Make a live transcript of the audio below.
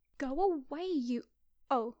Go away, you...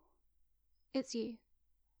 Oh, it's you.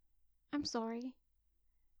 I'm sorry.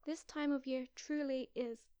 This time of year truly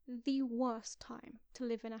is the worst time to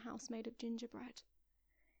live in a house made of gingerbread.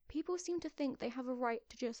 People seem to think they have a right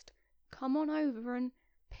to just come on over and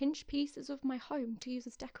pinch pieces of my home to use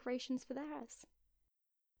as decorations for theirs.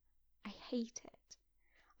 I hate it.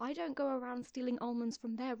 I don't go around stealing almonds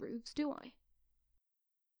from their roofs, do I?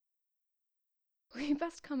 We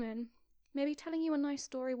best come in. Maybe telling you a nice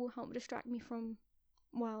story will help distract me from,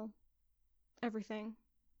 well, everything.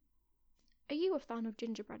 Are you a fan of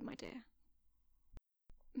gingerbread, my dear?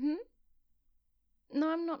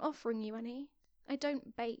 No, I'm not offering you any. I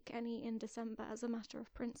don't bake any in December as a matter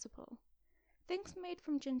of principle. Things made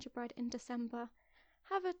from gingerbread in December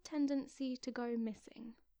have a tendency to go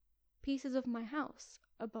missing. Pieces of my house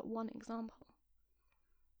are but one example.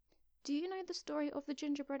 Do you know the story of the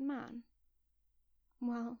Gingerbread Man?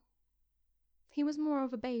 Well, he was more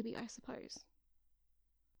of a baby, I suppose.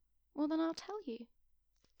 Well, then I'll tell you.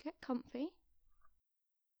 Get comfy.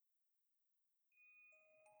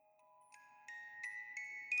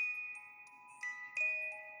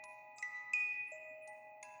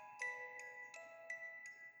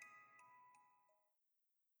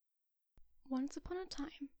 Once upon a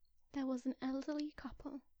time, there was an elderly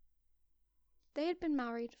couple. They had been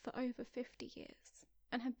married for over 50 years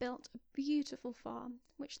and had built a beautiful farm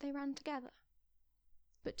which they ran together.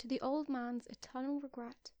 But to the old man's eternal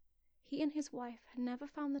regret, he and his wife had never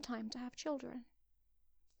found the time to have children.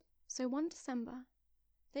 So one December,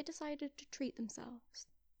 they decided to treat themselves.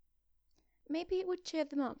 Maybe it would cheer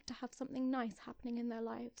them up to have something nice happening in their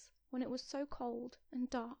lives when it was so cold and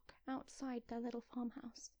dark outside their little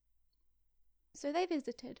farmhouse. So they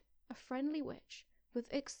visited a friendly witch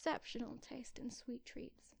with exceptional taste in sweet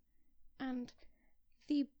treats, and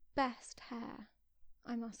the best hair,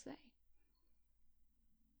 I must say.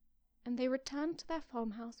 And they returned to their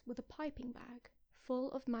farmhouse with a piping bag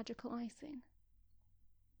full of magical icing.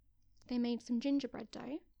 They made some gingerbread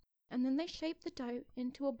dough, and then they shaped the dough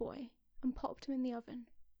into a boy and popped him in the oven.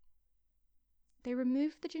 They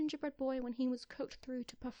removed the gingerbread boy when he was cooked through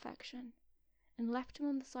to perfection, and left him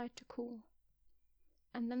on the side to cool.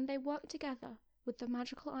 And then they worked together with the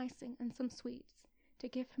magical icing and some sweets to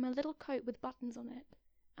give him a little coat with buttons on it,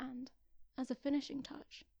 and, as a finishing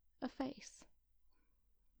touch, a face.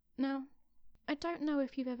 Now, I don't know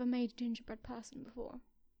if you've ever made a gingerbread person before,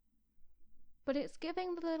 but it's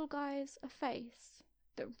giving the little guys a face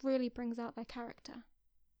that really brings out their character.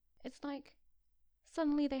 It's like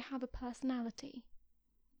suddenly they have a personality.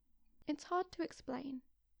 It's hard to explain.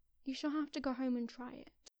 You shall have to go home and try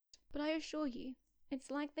it, but I assure you,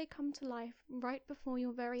 it's like they come to life right before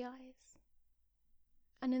your very eyes.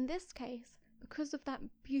 And in this case, because of that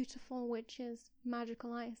beautiful witch's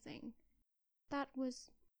magical icing, that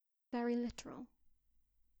was very literal.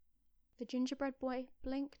 The gingerbread boy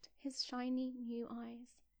blinked his shiny new eyes,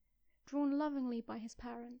 drawn lovingly by his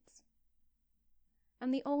parents.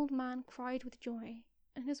 And the old man cried with joy,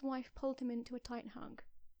 and his wife pulled him into a tight hug.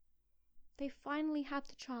 They finally had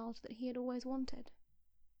the child that he had always wanted.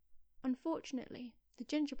 Unfortunately, the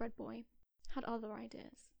gingerbread boy had other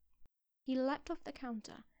ideas. He leapt off the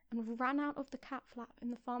counter and ran out of the cat flap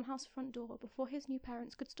in the farmhouse front door before his new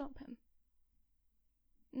parents could stop him.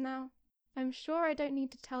 Now, I'm sure I don't need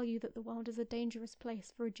to tell you that the world is a dangerous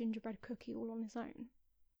place for a gingerbread cookie all on his own.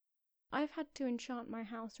 I've had to enchant my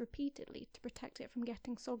house repeatedly to protect it from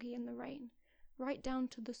getting soggy in the rain, right down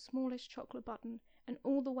to the smallest chocolate button and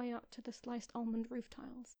all the way up to the sliced almond roof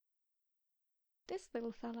tiles. This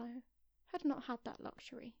little fellow had not had that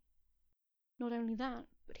luxury. Not only that,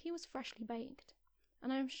 but he was freshly baked,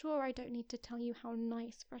 and I am sure I don't need to tell you how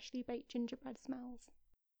nice freshly baked gingerbread smells.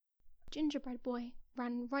 Gingerbread Boy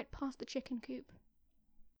ran right past the chicken coop.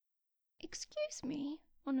 "Excuse me,"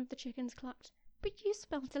 one of the chickens clucked, "but you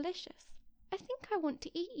smell delicious. I think I want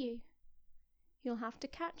to eat you." "You'll have to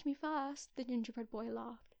catch me first," the gingerbread boy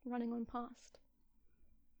laughed, running on past.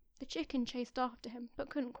 The chicken chased after him, but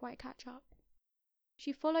couldn't quite catch up.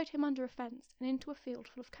 She followed him under a fence and into a field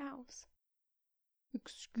full of cows.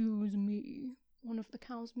 "Excuse me," one of the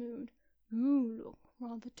cows mooed. "You look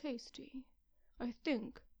rather tasty. I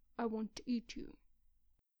think I want to eat you."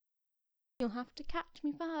 "You'll have to catch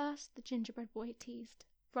me first," the gingerbread boy teased,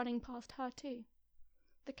 running past her too.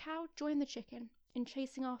 The cow joined the chicken in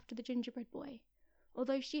chasing after the gingerbread boy,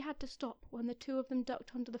 although she had to stop when the two of them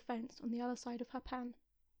ducked under the fence on the other side of her pen.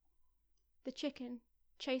 The chicken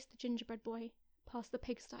chased the gingerbread boy past the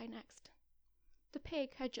pigsty next. The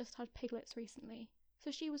pig had just had piglets recently,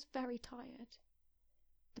 so she was very tired.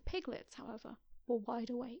 The piglets, however, were wide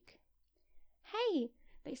awake. "Hey,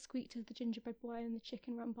 they squeaked as the gingerbread boy and the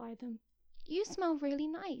chicken ran by them. "You smell really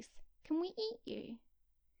nice. Can we eat you?"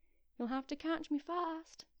 "You'll have to catch me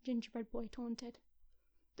first," the gingerbread boy taunted.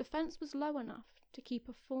 The fence was low enough to keep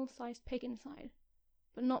a full-sized pig inside,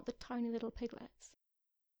 but not the tiny little piglets.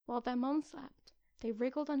 While their mom slept, they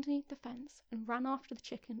wriggled underneath the fence and ran after the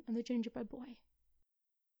chicken and the gingerbread boy.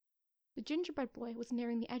 The gingerbread boy was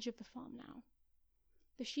nearing the edge of the farm now.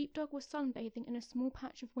 The sheepdog was sunbathing in a small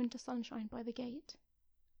patch of winter sunshine by the gate.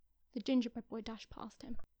 The gingerbread boy dashed past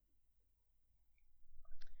him.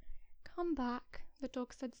 "Come back," the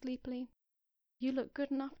dog said sleepily. "You look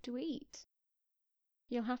good enough to eat."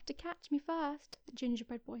 "You'll have to catch me first," the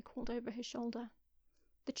gingerbread boy called over his shoulder.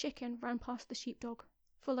 The chicken ran past the sheepdog,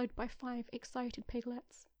 followed by 5 excited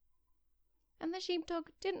piglets. And the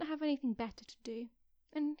sheepdog didn't have anything better to do,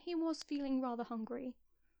 and he was feeling rather hungry,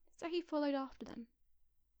 so he followed after them.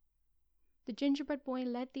 The gingerbread boy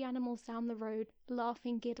led the animals down the road,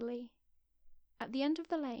 laughing giddily. At the end of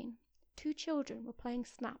the lane, 2 children were playing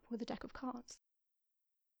Snap with a deck of cards.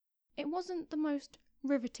 It wasn't the most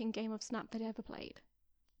riveting game of Snap they'd ever played.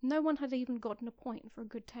 No one had even gotten a point for a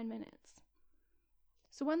good 10 minutes.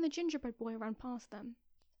 So when the gingerbread boy ran past them,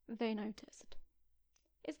 they noticed.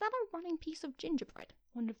 "Is that a running piece of gingerbread?"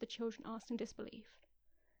 one of the children asked in disbelief.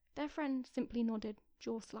 Their friend simply nodded,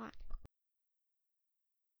 jaw slack.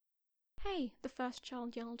 "Hey," the first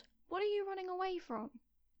child yelled, "what are you running away from?"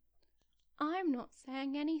 "I'm not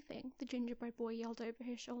saying anything," the gingerbread boy yelled over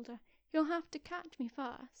his shoulder. "You'll have to catch me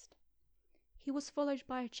first." He was followed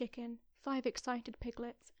by a chicken, 5 excited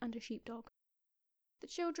piglets, and a sheepdog. The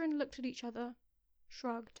children looked at each other,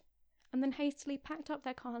 shrugged, and then hastily packed up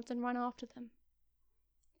their cards and ran after them.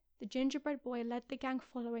 The gingerbread boy led the gang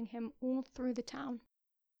following him all through the town.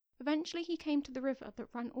 Eventually he came to the river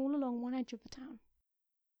that ran all along one edge of the town.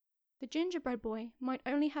 The gingerbread boy might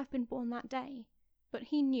only have been born that day, but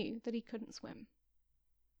he knew that he couldn't swim.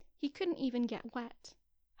 He couldn't even get wet.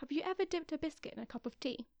 Have you ever dipped a biscuit in a cup of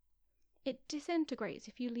tea? It disintegrates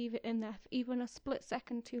if you leave it in there for even a split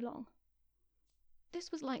second too long.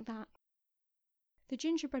 This was like that. The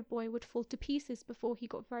gingerbread boy would fall to pieces before he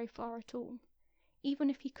got very far at all, even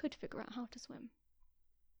if he could figure out how to swim.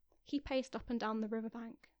 He paced up and down the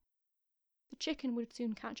riverbank. The chicken would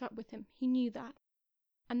soon catch up with him, he knew that.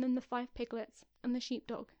 And then the 5 piglets, and the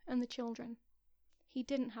sheepdog, and the children. He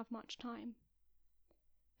didn't have much time.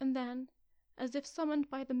 And then, as if summoned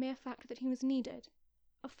by the mere fact that he was needed,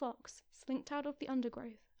 a fox slinked out of the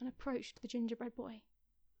undergrowth and approached the gingerbread boy.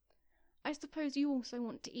 "I suppose you also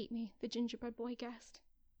want to eat me," the gingerbread boy guessed.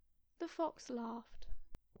 The fox laughed.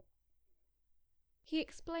 He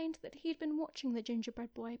explained that he'd been watching the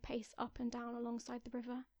gingerbread boy pace up and down alongside the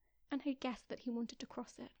river, and had guessed that he wanted to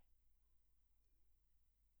cross it.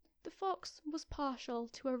 The fox was partial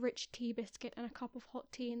to a rich tea biscuit and a cup of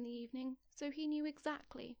hot tea in the evening, so he knew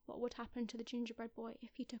exactly what would happen to the gingerbread boy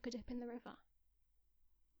if he took a dip in the river.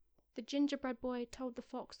 The gingerbread boy told the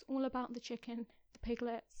fox all about the chicken, the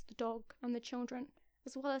piglets, the dog, and the children,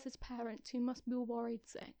 as well as his parents, who must be worried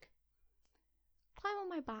sick. "Climb on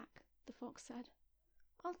my back," the fox said.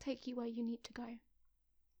 "I'll take you where you need to go."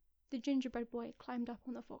 The gingerbread boy climbed up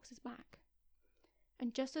on the fox's back.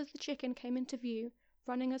 And just as the chicken came into view,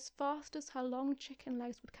 running as fast as her long chicken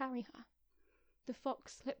legs would carry her, the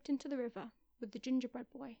fox slipped into the river with the gingerbread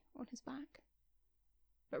boy on his back.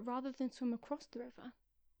 But rather than swim across the river,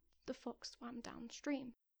 the fox swam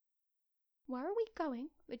downstream. "Where are we going?"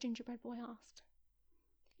 the gingerbread boy asked.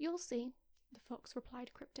 "You'll see," the fox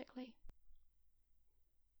replied cryptically.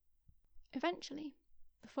 Eventually,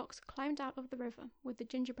 the fox climbed out of the river with the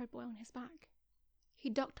gingerbread boy on his back. He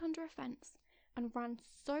ducked under a fence and ran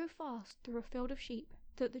so fast through a field of sheep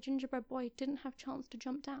that the gingerbread boy didn't have a chance to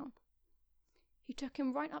jump down. He took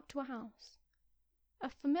him right up to a house. A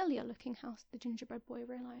familiar-looking house, the gingerbread boy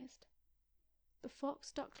realized. The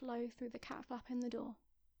fox ducked low through the cat flap in the door.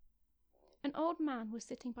 An old man was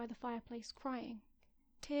sitting by the fireplace crying.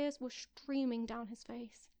 Tears were streaming down his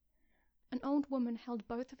face. An old woman held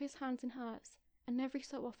both of his hands in hers, and every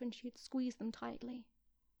so often she'd squeeze them tightly.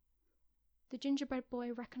 The gingerbread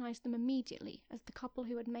boy recognized them immediately as the couple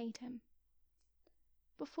who had made him.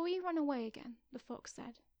 "Before you run away again," the fox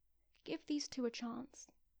said, "give these 2 a chance.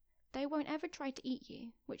 They won't ever try to eat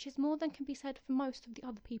you, which is more than can be said for most of the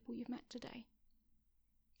other people you've met today."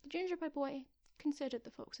 The gingerbread boy considered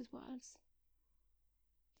the fox's words.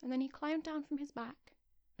 And then he climbed down from his back,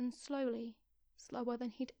 and slowly, slower than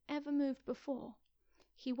he'd ever moved before,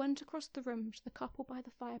 he went across the room to the couple by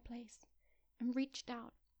the fireplace, and reached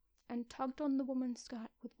out and tugged on the woman's skirt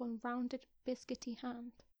with one rounded, biscuity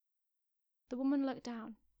hand. The woman looked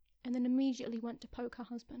down, and then immediately went to poke her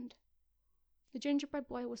husband. the gingerbread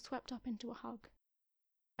boy was swept up into a hug,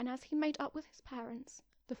 and as he made up with his parents,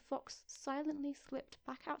 the fox silently slipped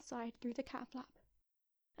back outside through the cat flap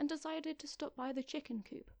and decided to stop by the chicken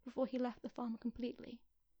coop before he left the farm completely.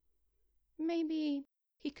 Maybe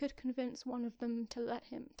he could convince one of them to let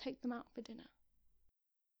him take them out for dinner.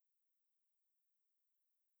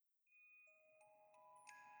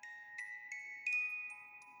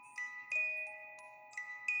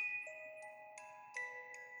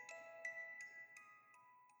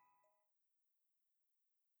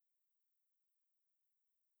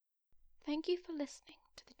 Thank you for listening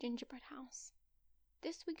to The Gingerbread House.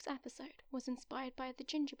 This week's episode was inspired by The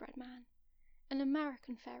Gingerbread Man, an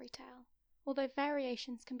American fairy tale, although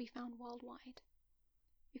variations can be found worldwide.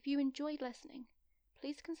 If you enjoyed listening,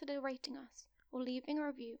 please consider rating us or leaving a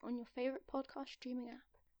review on your favourite podcast streaming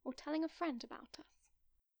app, or telling a friend about us.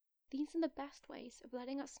 These are the best ways of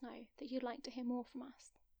letting us know that you'd like to hear more from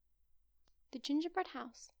us. The Gingerbread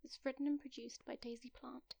House is written and produced by Daisy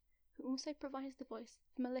Plant, who also provides the voice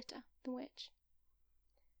of Melita the Witch.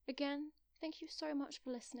 Again, thank you so much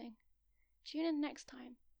for listening. Tune in next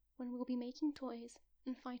time when we'll be making toys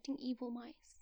and fighting evil mice.